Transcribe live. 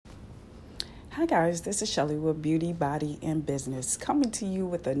Hi guys, this is Shelly with Beauty, Body, and Business coming to you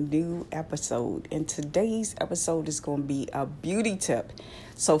with a new episode. And today's episode is going to be a beauty tip.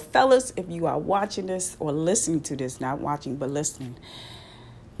 So fellas, if you are watching this or listening to this, not watching but listening,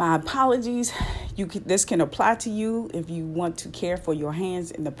 my apologies. This can apply to you if you want to care for your hands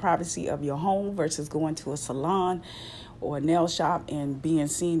in the privacy of your home versus going to a salon or a nail shop and being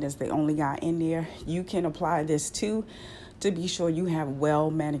seen as the only guy in there. You can apply this too, to be sure you have well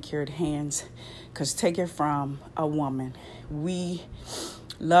manicured hands, because take it from a woman. We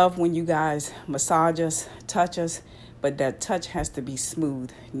love when you guys massage us, touch us, but that touch has to be smooth.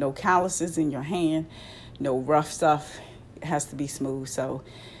 No calluses in your hand, no rough stuff. It has to be smooth. So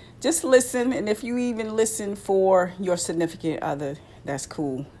just listen, and if you even listen for your significant other, that's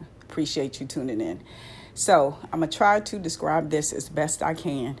cool. Appreciate you tuning in. So I'm going to try to describe this as best I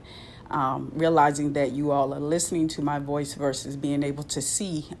can. Realizing that you all are listening to my voice versus being able to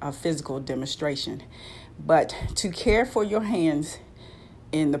see a physical demonstration. But to care for your hands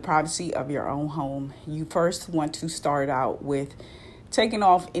in the privacy of your own home, you first want to start out with taking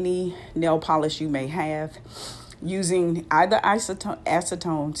off any nail polish you may have, using either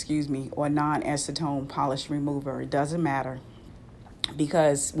acetone, or non-acetone polish remover. It doesn't matter,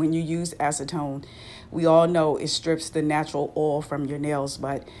 because when you use acetone, we all know it strips the natural oil from your nails,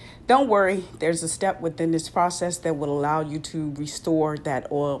 but don't worry, there's a step within this process that will allow you to restore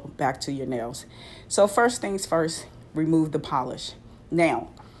that oil back to your nails. So first things first, remove the polish.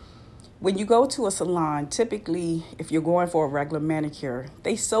 Now, when you go to a salon, typically, if you're going for a regular manicure,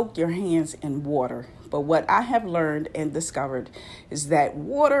 they soak your hands in water. But what I have learned and discovered is that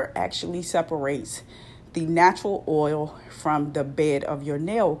water actually separates the natural oil from the bed of your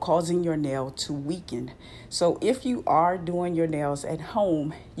nail, causing your nail to weaken. So if you are doing your nails at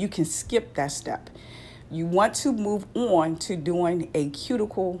home, you can skip that step. You want to move on to doing a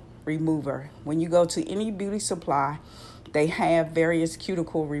cuticle remover. When you go to any beauty supply, they have various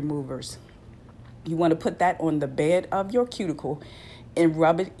cuticle removers. You want to put that on the bed of your cuticle and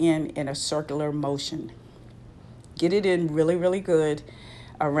rub it in a circular motion. Get it in really, really good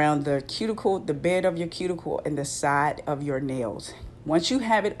around the cuticle, the bed of your cuticle, and the side of your nails. Once you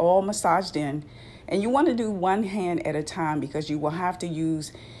have it all massaged in, and you want to do one hand at a time, because you will have to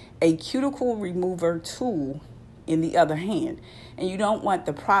use a cuticle remover tool in the other hand. And you don't want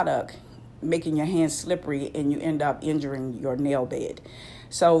the product making your hands slippery and you end up injuring your nail bed.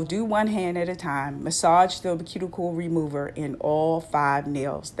 So do one hand at a time. Massage the cuticle remover in all 5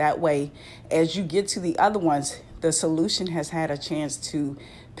 nails. That way, as you get to the other ones, the solution has had a chance to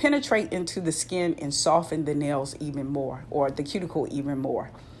penetrate into the skin and soften the nails even more, or the cuticle even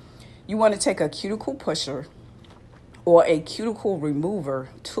more. You want to take a cuticle pusher or a cuticle remover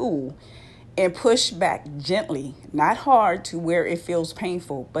tool and push back gently, not hard to where it feels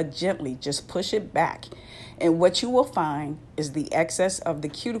painful, but gently, just push it back. And what you will find is the excess of the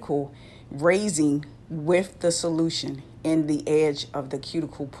cuticle raising with the solution in the edge of the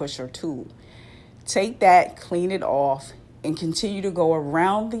cuticle pusher tool. Take that, clean it off, and continue to go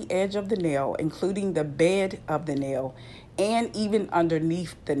around the edge of the nail, including the bed of the nail and even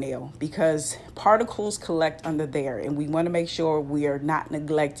underneath the nail, because particles collect under there, and we want to make sure we are not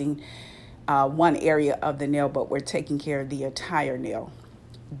neglecting one area of the nail, but we're taking care of the entire nail.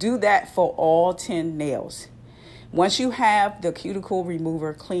 Do that for all 10 nails. Once you have the cuticle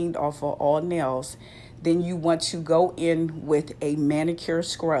remover cleaned off of all nails, then you want to go in with a manicure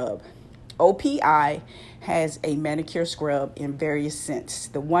scrub. OPI has a manicure scrub in various scents.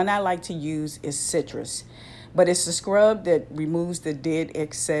 The one I like to use is citrus, but it's a scrub that removes the dead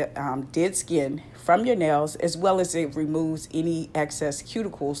skin from your nails, as well as it removes any excess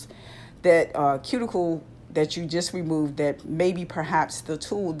cuticles that you just removed that maybe perhaps the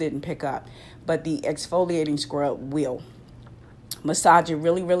tool didn't pick up, but the exfoliating scrub will. Massage it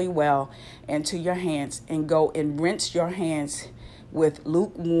really, really well into your hands and go and rinse your hands with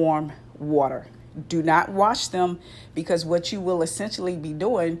lukewarm water. Do not wash them, because what you will essentially be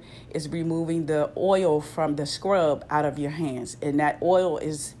doing is removing the oil from the scrub out of your hands. And that oil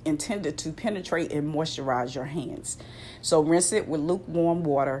is intended to penetrate and moisturize your hands. So rinse it with lukewarm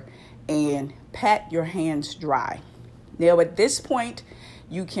water and pat your hands dry. Now at this point,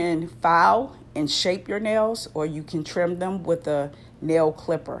 you can file and shape your nails, or you can trim them with a nail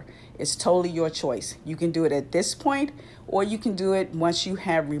clipper. It's totally your choice. You can do it at this point, or you can do it once you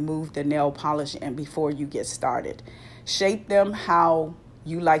have removed the nail polish and before you get started. Shape them how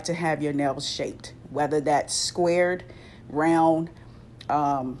you like to have your nails shaped, whether that's squared, round,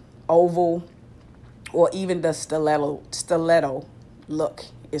 oval, or even the stiletto look.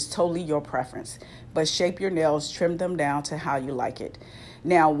 Is totally your preference. But shape your nails, trim them down to how you like it.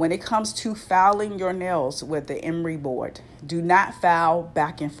 Now, when it comes to filing your nails with the emery board, do not file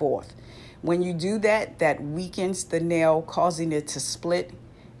back and forth. When you do that, that weakens the nail, causing it to split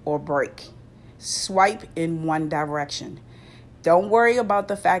or break. Swipe in one direction. Don't worry about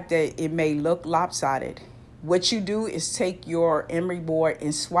the fact that it may look lopsided. What you do is take your emery board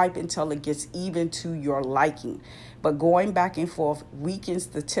and swipe until it gets even to your liking. But going back and forth weakens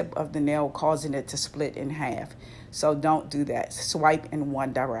the tip of the nail, causing it to split in half. So don't do that. Swipe in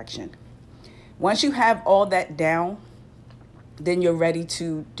one direction. Once you have all that down, then you're ready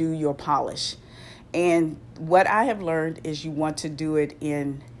to do your polish. And what I have learned is you want to do it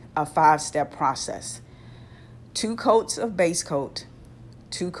in a 5-step process. 2 coats of base coat,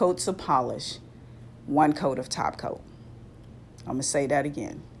 2 coats of polish, 1 coat of top coat. I'm going to say that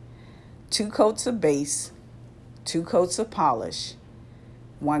again. 2 coats of base, 2 coats of polish,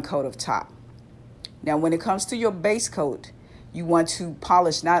 1 coat of top. Now, when it comes to your base coat, you want to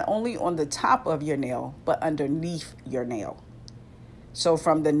polish not only on the top of your nail, but underneath your nail. So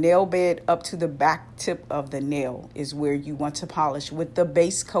from the nail bed up to the back tip of the nail is where you want to polish with the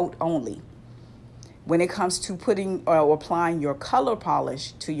base coat only. When it comes to putting or applying your color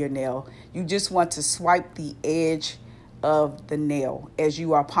polish to your nail, you just want to swipe the edge of the nail as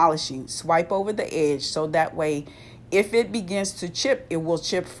you are polishing. Swipe over the edge so that way, if it begins to chip, it will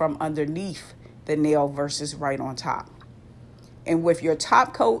chip from underneath the nail versus right on top. And with your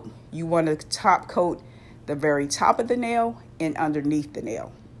top coat, you want to top coat the very top of the nail and underneath the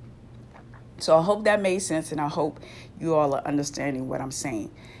nail. So I hope that made sense, and I hope you all are understanding what I'm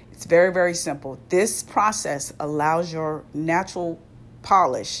saying. It's very, very simple. This process allows your natural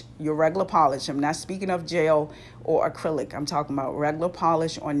polish, your regular polish. I'm not speaking of gel or acrylic. I'm talking about regular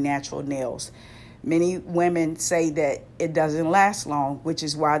polish on natural nails. Many women say that it doesn't last long, which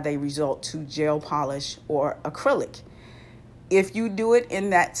is why they resort to gel polish or acrylic. If you do it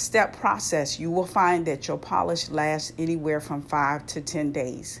in that step process, you will find that your polish lasts anywhere from 5 to 10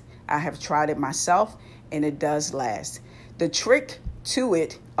 days. I have tried it myself, and it does last. The trick to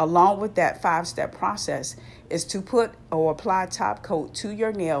it, along with that 5-step process, is to put or apply top coat to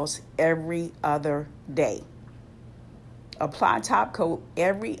your nails every other day. Apply top coat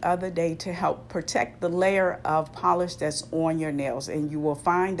every other day to help protect the layer of polish that's on your nails, and you will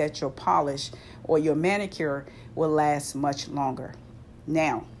find that your polish or your manicure will last much longer.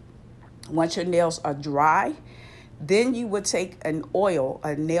 Now, once your nails are dry, then you would take a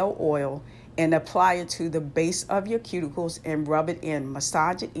nail oil, and apply it to the base of your cuticles and rub it in,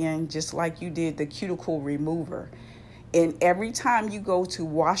 massage it in just like you did the cuticle remover. And every time you go to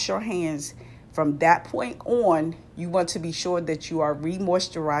wash your hands, from that point on, you want to be sure that you are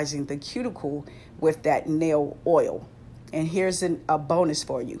re-moisturizing the cuticle with that nail oil. And here's a bonus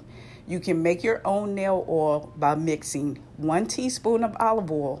for you. You can make your own nail oil by mixing 1 teaspoon of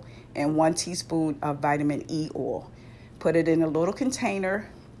olive oil and 1 teaspoon of vitamin E oil. Put it in a little container.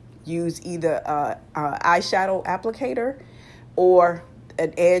 Use either an eyeshadow applicator or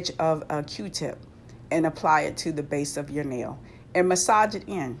an edge of a Q-tip and apply it to the base of your nail and massage it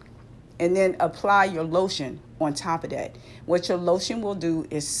in. And then apply your lotion on top of that. What your lotion will do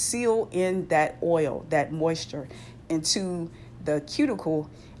is seal in that oil, that moisture, into the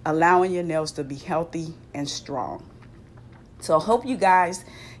cuticle, allowing your nails to be healthy and strong. So I hope you guys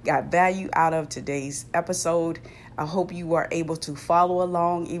got value out of today's episode. I hope you are able to follow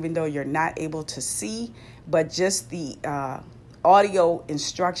along, even though you're not able to see, but just the audio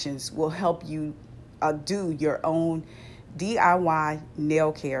instructions will help you do your own DIY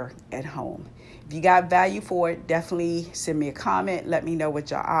nail care at home. If you got value for it, definitely send me a comment. Let me know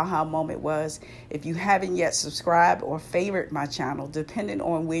what your aha moment was. If you haven't yet subscribed or favored my channel, depending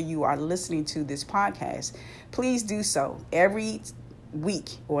on where you are listening to this podcast, please do so. Every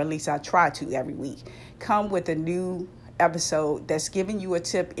week, or at least I try to every week, come with a new episode that's giving you a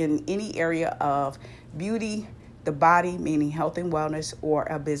tip in any area of beauty, the body, meaning health and wellness, or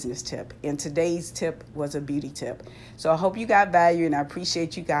a business tip. And today's tip was a beauty tip. So I hope you got value, and I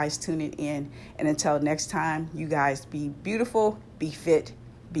appreciate you guys tuning in. And until next time, you guys be beautiful, be fit,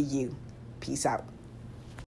 be you. Peace out.